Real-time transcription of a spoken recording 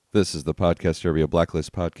This is the Podcast Trivia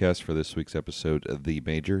Blacklist podcast for this week's episode of The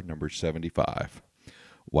Major, number 75.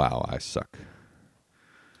 Wow, I suck.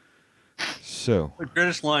 So, The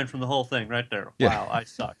greatest line from the whole thing right there. yeah, Wow, I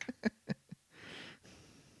suck. I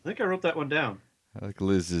think I wrote that one down. I like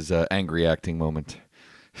Liz's angry acting moment,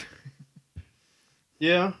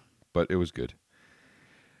 Yeah. but it was good.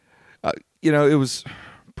 It was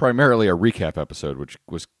primarily a recap episode, which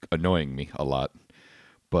was annoying me a lot,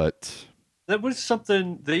 but That was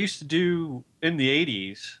something they used to do in the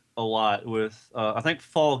 80s a lot with, I think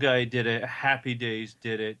Fall Guy did it, Happy Days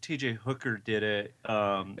did it, TJ Hooker did it.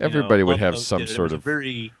 everybody would Love have Boat some did it. It sort was a of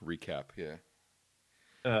very, recap, yeah.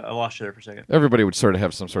 I lost you there for a second. Everybody would sort of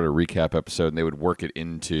have some sort of recap episode, and they would work it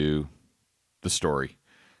into the story.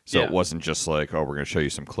 So Yeah. it wasn't just like, oh, we're going to show you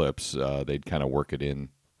some clips. They'd kind of work it in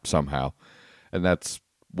somehow. And that's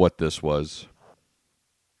what this was.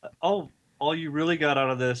 All you really got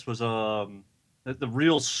out of this was the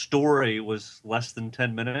real story was less than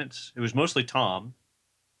 10 minutes. It was mostly Tom.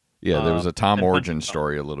 Yeah, there was a Tom and origin hunting Tom.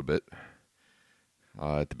 story a little bit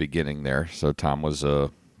at the beginning there. So Tom was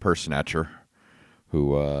a purse snatcher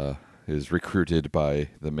who is recruited by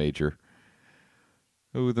the Major.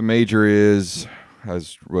 Who the Major is,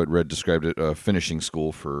 as what Red described it, a finishing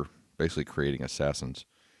school for basically creating assassins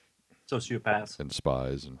Sociopaths. and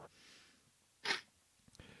spies.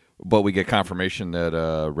 But we get confirmation that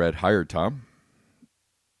Red hired Tom,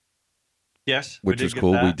 Yes, we which did was get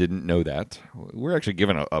cool. that. We didn't know that. We're actually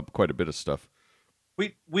given up quite a bit of stuff.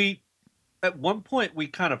 We at one point we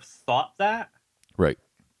kind of thought that, Right.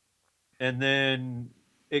 and then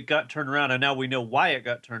it got turned around, and now we know why it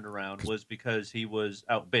got turned around was because he was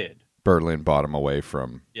outbid. Berlin bought him away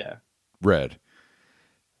from Yeah. Red.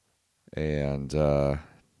 And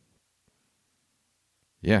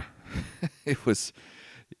yeah, it was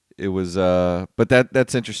but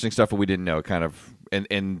that's interesting stuff that we didn't know, kind of,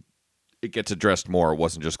 and it gets addressed more. It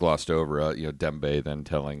wasn't just glossed over. Dembe then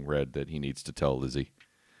telling Red that he needs to tell Lizzie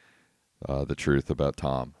the truth about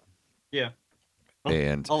Tom. Yeah.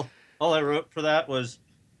 And all I wrote for that was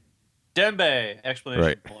Dembe exclamation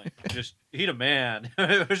Right. point. Just he's a man.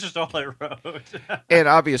 It was just all I wrote. and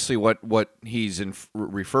obviously what he's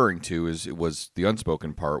referring to was the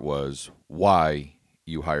unspoken part was why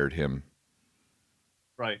you hired him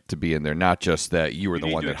Right. to be in there, not just that you were You the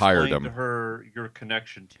need one to that hired explain him. to her your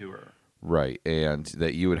connection to her. Right, and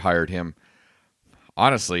that you had hired him.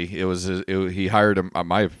 Honestly, he hired him.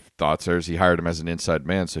 My thoughts are he hired him as an inside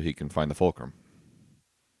man so he can find the fulcrum.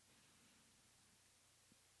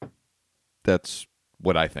 That's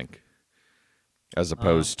what I think, as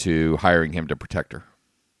opposed to hiring him to protect her.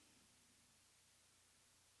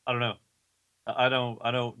 I don't know. I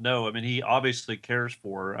don't know. I mean, he obviously cares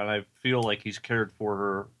for her, and I feel like he's cared for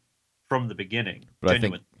her from the beginning. But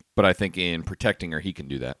Genuine. I think in protecting her, he can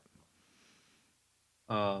do that.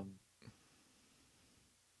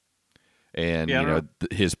 And Yeah,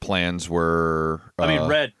 his plans were. I mean,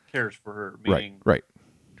 Red cares for her. Meaning, right.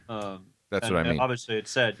 That's what I mean. Obviously, it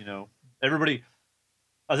said, everybody.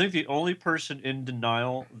 I think the only person in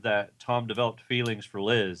denial that Tom developed feelings for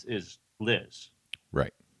Liz is Liz.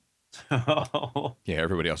 Right. So, Yeah,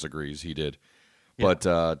 everybody else agrees he did. Yeah.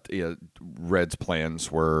 But Red's plans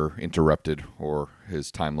were interrupted, or his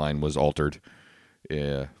timeline was altered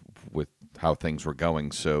with how things were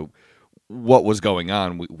going. So what was going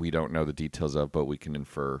on, we don't know the details of, but we can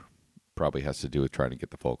infer probably has to do with trying to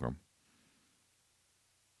get the fulcrum.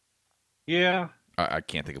 Yeah. I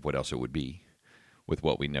can't think of what else it would be with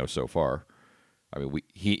what we know so far. I mean,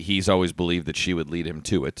 he's always believed that she would lead him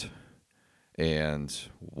to it. And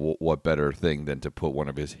what better thing than to put one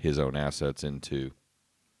of his own assets into...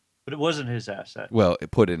 But it wasn't his asset. Well,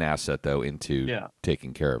 it put an asset, though, into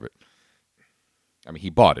taking care of it. I mean, he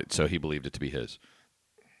bought it, so he believed it to be his.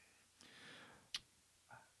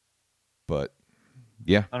 But,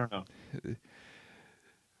 yeah. I don't know.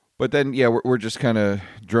 But then, yeah, we're just kind of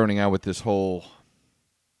droning out with this whole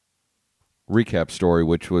recap story,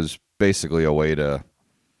 which was basically a way to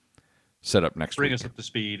set up next week. Bring us up to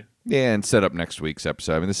speed. Yeah, and set up next week's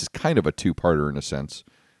episode. I mean, this is kind of a two-parter in a sense,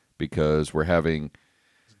 because we're having...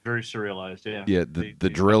 It's very serialized, yeah. Yeah, the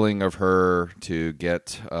drilling of her to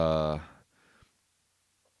get, her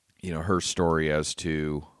story as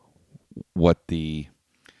to what the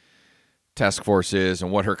task force is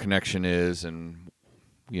and what her connection is, and,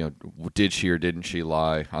 did she or didn't she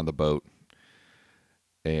lie on the boat?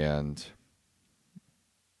 And,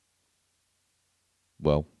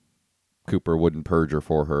 well, Cooper wouldn't purge her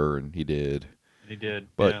for her, and he did. He did,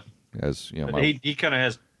 but yeah. As he kind of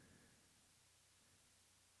has.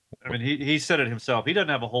 I mean, he said it himself. He doesn't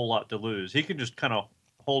have a whole lot to lose. He can just kind of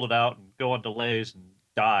hold it out and go on delays and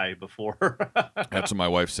die before. That's what my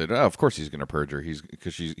wife said. Oh, of course he's going to purge her. He's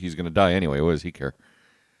going to die anyway. What does he care?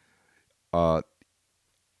 Uh,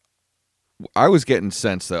 I was getting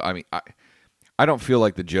sense that I don't feel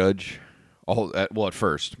like the judge. At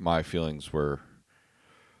first my feelings were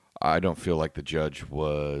I don't feel like the judge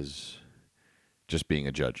was just being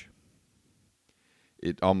a judge.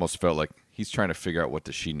 It almost felt like he's trying to figure out what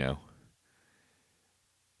does she know.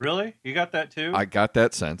 Really? You got that too? I got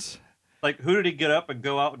that sense. Like, who did he get up and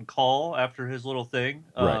go out and call after his little thing?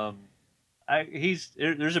 Right.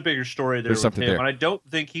 There's a bigger story there There's with something him, there. and I don't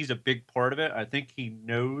think he's a big part of it. I think he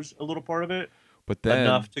knows a little part of it But then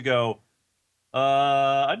enough to go.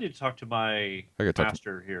 I need to talk to my I got to talk to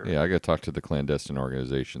master here. yeah, I got to talk to the clandestine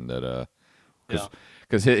organization that Yeah,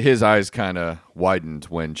 because his eyes kind of widened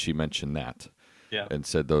when she mentioned that yeah. and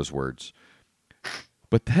said those words.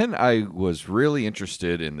 But then I was really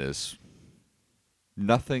interested in this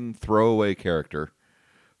nothing throwaway character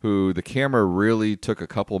who the camera really took a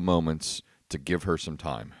couple moments to give her some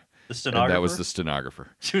time. The And that was stenographer. the stenographer.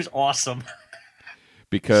 She was awesome. She did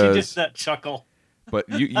Because that chuckle. but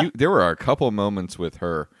you there were a couple moments with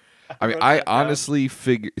her. I mean, wrote I that down. honestly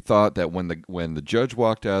thought that when the judge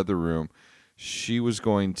walked out of the room, she was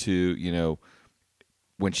going to,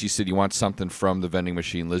 when she said you want something from the vending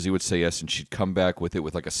machine, Lizzie would say yes, and she'd come back with it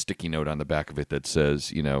with like a sticky note on the back of it that says,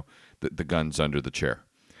 the gun's under the chair,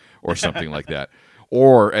 or something like that.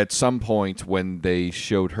 Or at some point when they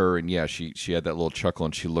showed her, and yeah, she had that little chuckle,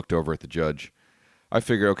 and she looked over at the judge. I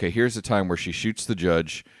figured, okay, here's the time where she shoots the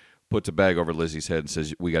judge, puts a bag over Lizzie's head, and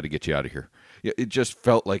says, "We got to get you out of here." Yeah, it just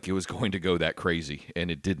felt like it was going to go that crazy, and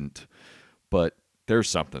it didn't. But there's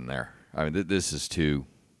something there. I mean, this is too.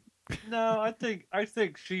 No, I think the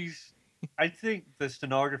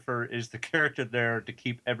stenographer is the character there to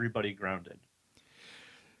keep everybody grounded.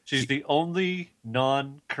 She's the only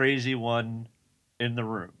non-crazy one in the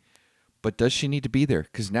room. But does she need to be there?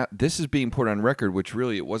 Because now this is being put on record, which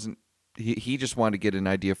really it wasn't. He just wanted to get an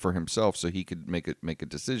idea for himself so he could make a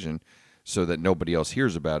decision, so that nobody else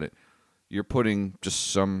hears about it. You're putting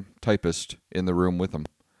just some typist in the room with him,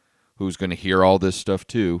 who's going to hear all this stuff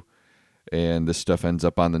too, and this stuff ends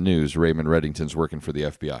up on the news. Raymond Reddington's working for the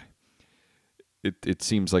FBI. It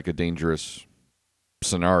seems like a dangerous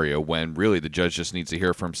scenario when really the judge just needs to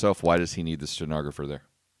hear for himself. Why does he need the stenographer there?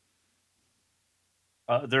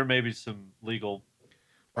 There may be some legal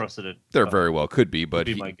precedent. There very well could be, Would but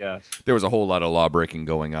be my guess. there was a whole lot of law breaking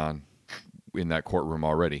going on in that courtroom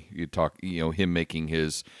already. You talk, him making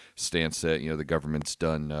his stance that the government's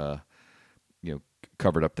done,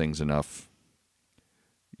 covered up things enough.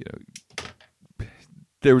 You know,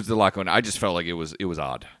 there was a lot going on. I just felt like it was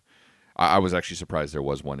odd. I was actually surprised there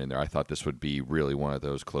was one in there. I thought this would be really one of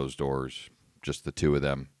those closed doors, just the two of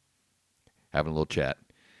them having a little chat.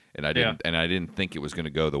 And I didn't think it was going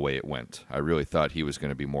to go the way it went. I really thought he was going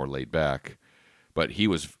to be more laid back, but he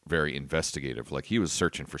was very investigative. Like he was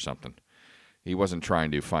searching for something. He wasn't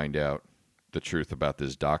trying to find out the truth about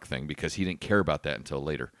this doc thing because he didn't care about that until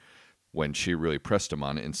later, when she really pressed him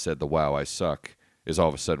on it and said the "Wow, I suck" is all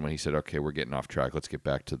of a sudden when he said, "Okay, we're getting off track. Let's get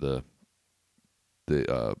back to the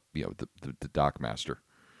doc master."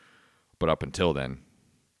 But up until then,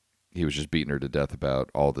 he was just beating her to death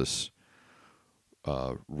about all this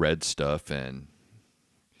red stuff, and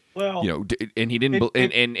Well, and he didn't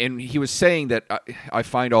and he was saying that I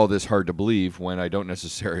find all this hard to believe, when I don't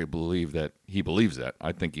necessarily believe that he believes that.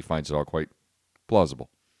 I think he finds it all quite plausible.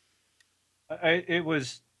 it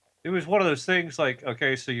was one of those things like,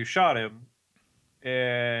 okay, so you shot him,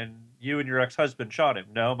 and you and your ex-husband shot him.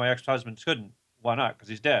 No, my ex-husband couldn't. Why not? Because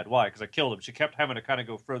he's dead. Why? Because I killed him. She kept having to kind of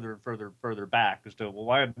go further and further and further back as to, well,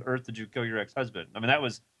 why on earth did you kill your ex-husband? I mean, that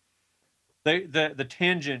was the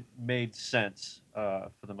tangent made sense for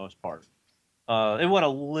the most part. It went a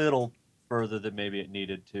little further than maybe it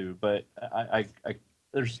needed to, but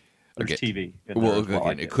there's Okay. TV. In there Well, as well.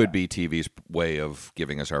 again, it could be TV's way of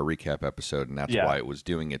giving us our recap episode, and that's Yeah. why it was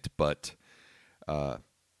doing it. But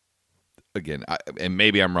again, and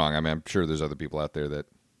maybe I'm wrong. I mean, I'm sure there's other people out there that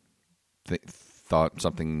thought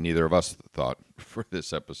something neither of us thought for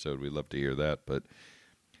this episode. We'd love to hear that, but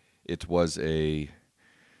it was a.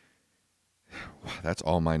 That's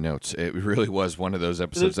all my notes. It really was one of those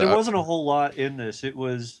episodes. There wasn't a whole lot in this. It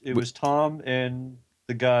was Tom and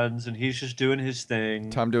the guns, and he's just doing his thing.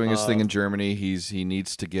 Tom doing his thing in Germany. He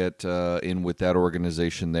needs to get in with that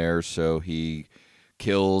organization there, so he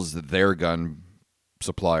kills their gun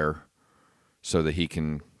supplier so that he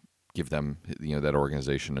can give them, that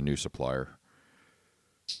organization a new supplier.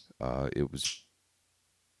 It was,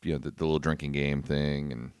 the little drinking game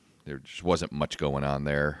thing, and there just wasn't much going on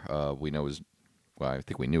there. I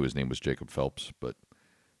think we knew his name was Jacob Phelps, but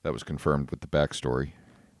That was confirmed with the backstory.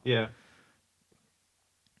 Yeah.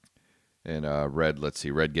 And Red, let's see,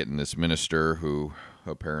 Red getting this minister who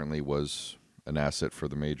apparently was an asset for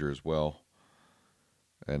the Major as well.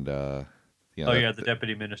 And Oh yeah, the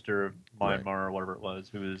deputy minister of right. Myanmar or whatever it was,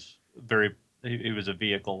 who was he was a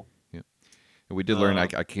vehicle. Yeah. And we did learn. I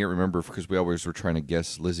can't remember because we always were trying to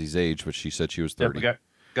guess Lizzie's age, but she said she was 30. Yeah, we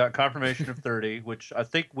got confirmation of 30, which I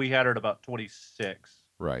think we had her at about 26.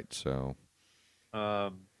 Right. So.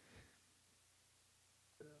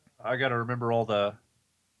 I got to remember all the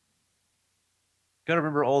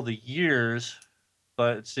years,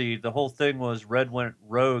 but see, the whole thing was Red went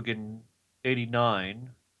rogue in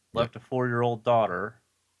 '89, left a 4-year-old daughter,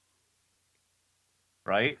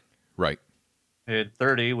 right? Right. And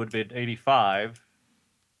 30 would have been '85.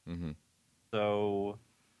 Mm-hmm. So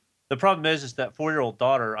the problem is that 4-year-old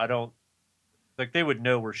daughter, I don't like. They would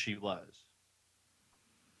know where she was.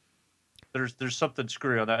 There's something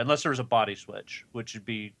screwy on that, unless there was a body switch, which would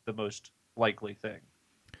be the most likely thing.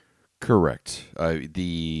 Correct.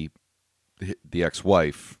 The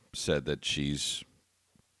ex-wife said that she's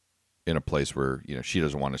in a place where she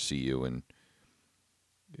doesn't want to see you, and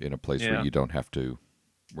in a place where you don't have to,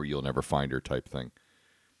 where you'll never find her, type thing.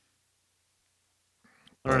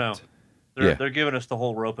 I don't know. They're giving us the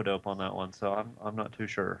whole rope-a-dope on that one, so I'm not too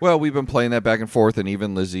sure. Well, we've been playing that back and forth, and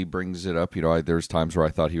even Lizzie brings it up. There's times where I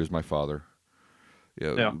thought he was my father.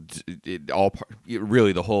 Really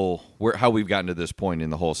the whole how we've gotten to this point in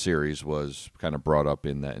the whole series was kind of brought up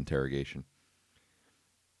in that interrogation.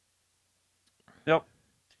 Yep.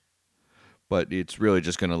 But it's really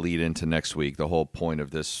just going to lead into next week. The whole point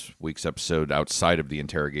of this week's episode, outside of the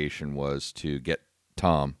interrogation, was to get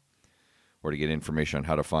Tom, or to get information on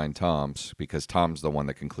how to find Tom's, because Tom's the one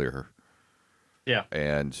that can clear her. Yeah.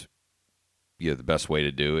 And the best way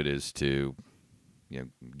to do it is to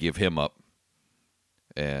give him up.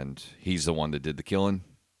 And he's the one that did the killing.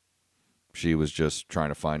 She was just trying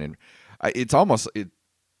to find him. It's almost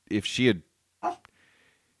if she had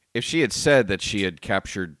said that she had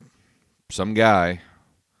captured some guy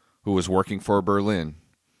who was working for Berlin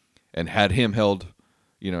and had him held,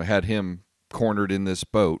 had him cornered in this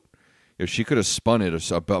boat, if she could have spun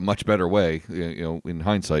it a much better way, in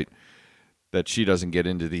hindsight, that she doesn't get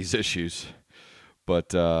into these issues.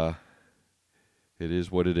 But it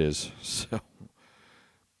is what it is. So.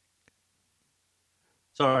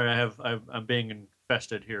 Sorry, I'm being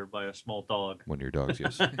infested here by a small dog. One of your dogs,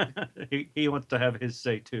 yes. he wants to have his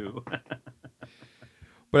say too.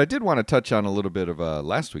 But I did want to touch on a little bit of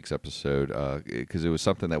last week's episode, because it was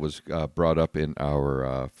something that was brought up in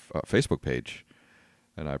our Facebook page,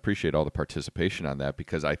 and I appreciate all the participation on that,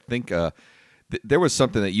 because I think there was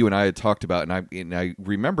something that you and I had talked about, and I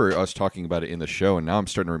remember us talking about it in the show, and now I'm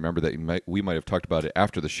starting to remember that we might have talked about it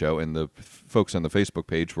after the show, and the folks on the Facebook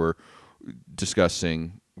page were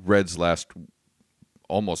discussing Red's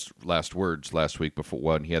almost last words last week, before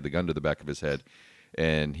when he had the gun to the back of his head,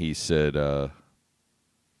 and he said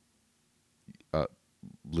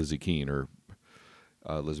Lizzie Keene, or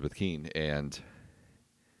Elizabeth Keene, and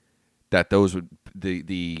that those would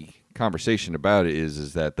the conversation about it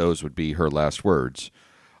is that those would be her last words.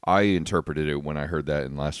 I interpreted it, when I heard that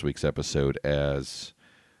in last week's episode, as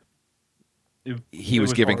he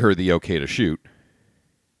was giving her the okay to shoot.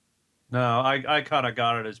 No, I kind of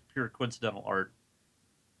got it as pure coincidental art.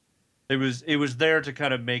 It was there to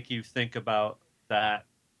kind of make you think about that,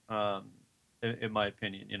 in my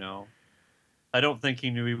opinion. I don't think he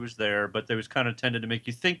knew he was there, but there was kind of tended to make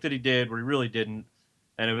you think that he did, where he really didn't,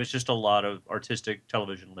 and it was just a lot of artistic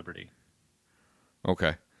television liberty.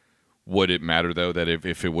 Okay. Would it matter, though, that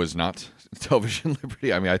if it was not television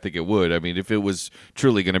liberty? I mean, I think it would. I mean, if it was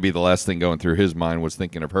truly going to be the last thing going through his mind was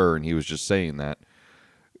thinking of her, and he was just saying that,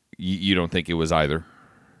 you don't think it was either?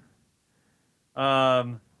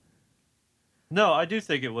 No, I do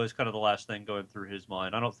think it was kind of the last thing going through his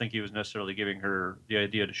mind. I don't think he was necessarily giving her the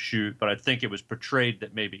idea to shoot, but I think it was portrayed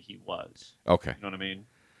that maybe he was. Okay. You know what I mean?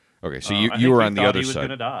 Okay, so you were on the other side. He was going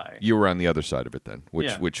to die. You were on the other side of it then,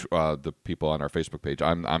 which the people on our Facebook page.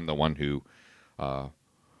 I'm the one who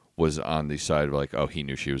was on the side of like, oh, he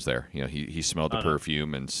knew she was there. He smelled the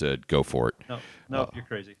perfume and said, "Go for it." No, you're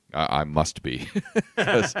crazy. I must be.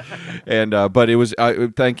 But it was.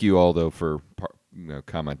 Thank you all though for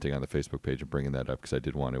commenting on the Facebook page and bringing that up, because I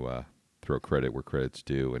did want to throw credit where credit's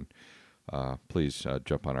due, and please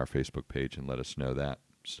jump on our Facebook page and let us know that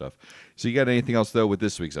stuff. So you got anything else though with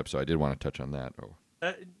this week's episode? I did want to touch on that.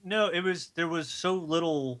 No, there was so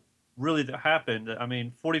little really that happened. I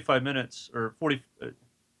mean, 45 minutes or 40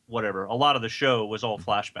 whatever. A lot of the show was all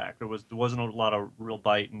flashback. There wasn't a lot of real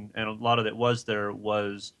bite, and a lot of it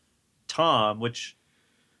was Tom, which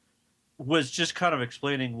was just kind of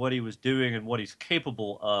explaining what he was doing and what he's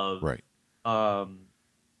capable of, Right. um,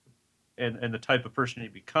 and the type of person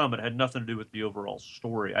he'd become. It had nothing to do with the overall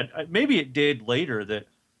story. Maybe it did later that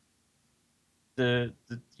the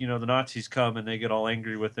Nazis come and they get all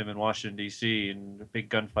angry with him in Washington D.C. and a big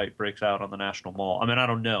gunfight breaks out on the National Mall. I mean, I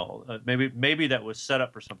don't know. Maybe that was set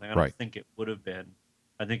up for something. I don't Right. think it would have been.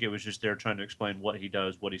 I think it was just there trying to explain what he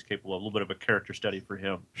does, what he's capable of, a little bit of a character study for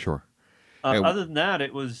him. Sure. And Other than that,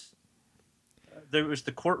 it was there was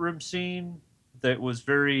the courtroom scene that was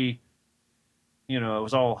very, it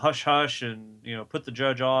was all hush hush and put the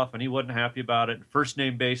judge off, and he wasn't happy about it. First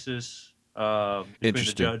name basis between the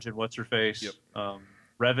interesting. judge and what's her face, Yep.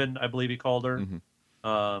 Revan, I believe he called her,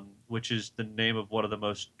 Mhm. which is the name of one of the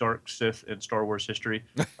most dark Sith in Star Wars history.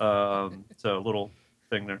 So a little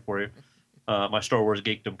thing there for you. My Star Wars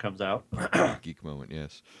geekdom comes out. Geek moment,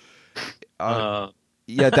 yes. Uh,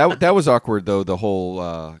 Yeah, that was awkward though. The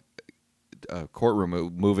whole courtroom,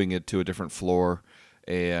 moving it to a different floor,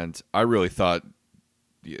 and I really thought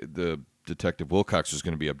the detective Wilcox was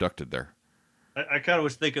going to be abducted there. I kind of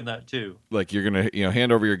was thinking that too. Like you're gonna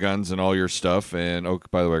hand over your guns and all your stuff, and oh,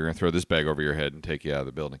 by the way, we're gonna throw this bag over your head and take you out of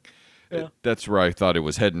the building. Yeah. That's where I thought it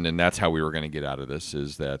was heading, and that's how we were going to get out of this.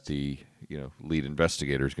 Is that the lead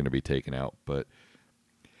investigator is going to be taken out? But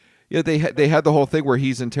yeah, they had the whole thing where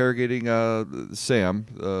he's interrogating Sam,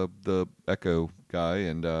 the Echo guy,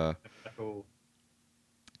 and Oh,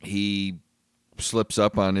 he slips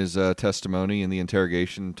up on his testimony in the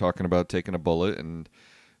interrogation, talking about taking a bullet, and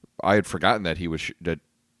I had forgotten that he was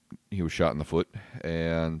shot in the foot,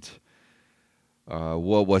 and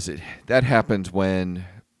what was it? That happened when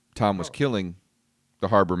Tom was killing the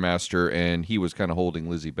harbor master, and he was kind of holding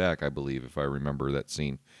Lizzie back, I believe, if I remember that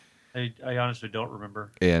scene. I honestly don't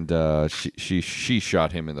remember. And she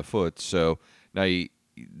shot him in the foot. So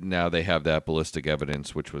now they have that ballistic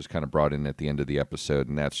evidence, which was kind of brought in at the end of the episode,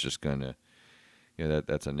 and that's just gonna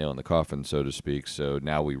that's a nail in the coffin, so to speak. So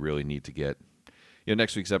now we really need to get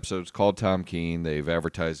next week's episode is called Tom Keene. They've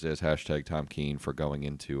advertised it as hashtag Tom Keene for going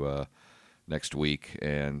into next week,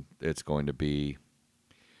 and it's going to be.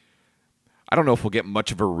 I don't know if we'll get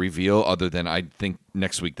much of a reveal other than I think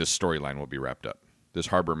next week this storyline will be wrapped up. This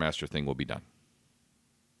Harbor Master thing will be done.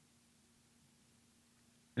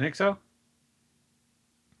 You think so?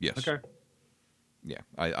 Yes. Okay. Yeah.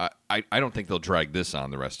 I don't think they'll drag this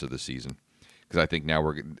on the rest of the season because I think now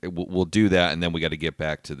we'll do that, and then we got to get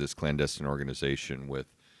back to this clandestine organization with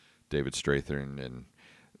David Strathairn and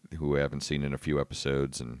who we haven't seen in a few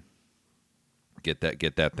episodes and get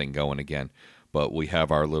that thing going again. But we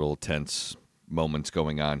have our little tense moments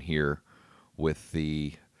going on here with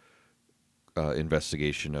the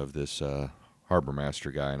investigation of this harbor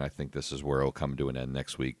master guy, and I think this is where it'll come to an end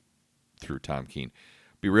next week through Tom Keene.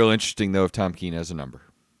 Be real interesting though if Tom Keene has a number,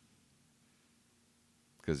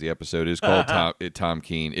 because the episode is called Tom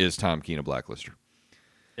Keene. Is Tom Keene a blacklister?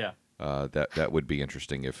 Yeah. That would be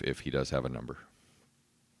interesting if he does have a number.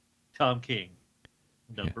 Tom King,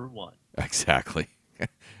 number one. Exactly.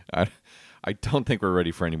 I don't think we're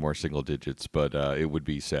ready for any more single digits, but it would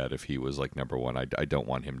be sad if he was like number one. I don't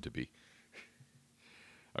want him to be.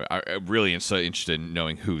 I'm really interested in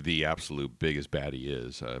knowing who the absolute biggest baddie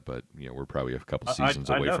is, but we're probably a couple seasons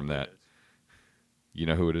I away know from who it that. is. You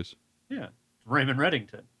know who it is? Yeah, Raymond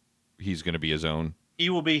Reddington. He's going to be his own He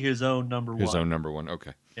will be his own number one. his own number one.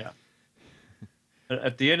 Okay. Yeah.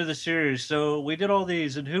 At the end of the series, so we did all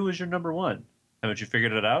these, and who was your number one? Haven't you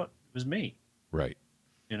figured it out? It was me. Right.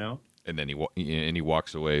 And then he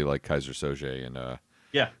walks away like Kaiser Soze, and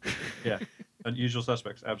Yeah. Unusual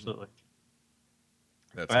Suspects, absolutely.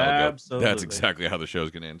 that's how it goes. That's exactly how the show's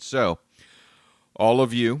going to end. So, all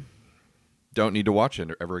of you don't need to watch it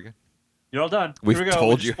ever again. You're all done. We've Here we go.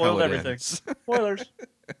 told We you spoiled how it everything. ends. Spoilers.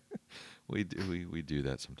 We do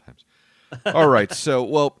that sometimes. All right. So,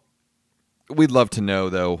 well, we'd love to know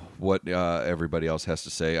though what everybody else has to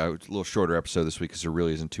say. A little shorter episode this week because there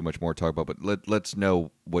really isn't too much more to talk about. But let's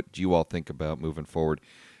know what you all think about moving forward.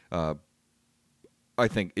 I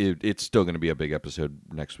think it's still going to be a big episode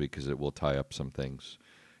next week because it will tie up some things.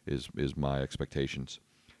 Is my expectations.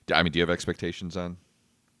 I mean, do you have expectations on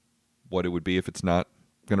what it would be if it's not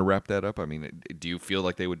going to wrap that up? I mean, do you feel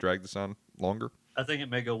like they would drag this on longer? I think it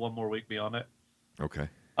may go one more week beyond it. Okay.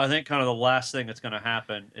 I think kind of the last thing that's going to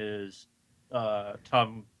happen is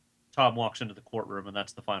Tom walks into the courtroom, and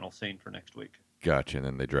that's the final scene for next week. Gotcha, and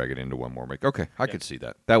then they drag it into one more week. Okay, I could see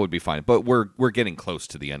that. That would be fine. But we're getting close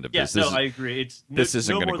to the end of this. I agree. This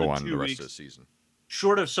isn't no going to more go than on 2 the rest weeks, of the season.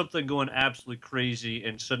 short of something going absolutely crazy,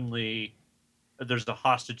 and suddenly there's a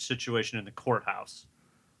hostage situation in the courthouse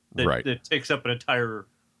that takes up an entire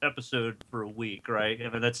episode for a week, right? I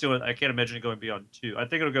mean, that's doing. I can't imagine it going beyond 2. I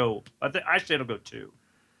think it'll go. I say it'll go 2.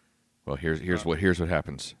 Well, here's what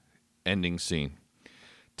happens. Ending scene.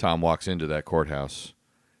 Tom walks into that courthouse.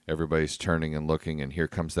 Everybody's turning and looking, and here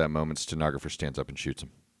comes that moment. Stenographer stands up and shoots him.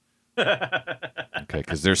 Okay,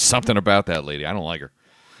 because there's something about that lady. I don't like her.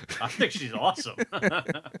 I think she's awesome.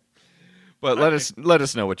 But let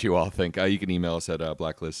us know what you all think. You can email us at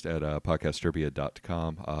blacklist at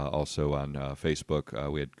podcastturbia.com. Also on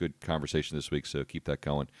Facebook. We had good conversation this week, so keep that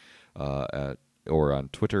going. Or on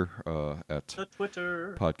Twitter at The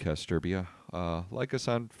Twitter. Podcasturbia. Like us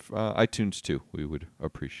on iTunes too. We would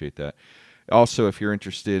appreciate that. Also, if you're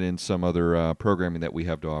interested in some other programming that we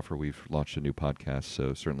have to offer, we've launched a new podcast,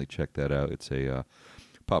 so certainly check that out. It's a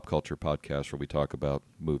pop culture podcast where we talk about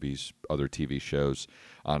movies, other TV shows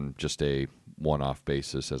on just a one-off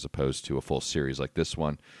basis as opposed to a full series like this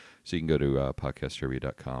one. So you can go to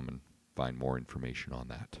podcastturbia.com and find more information on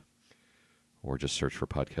that. Or just search for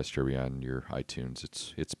Podcast Turbia on your iTunes.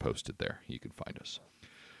 It's posted there. You can find us.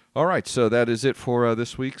 All right, so that is it for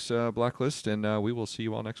this week's Blacklist, and we will see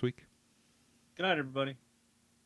you all next week. Good night, everybody.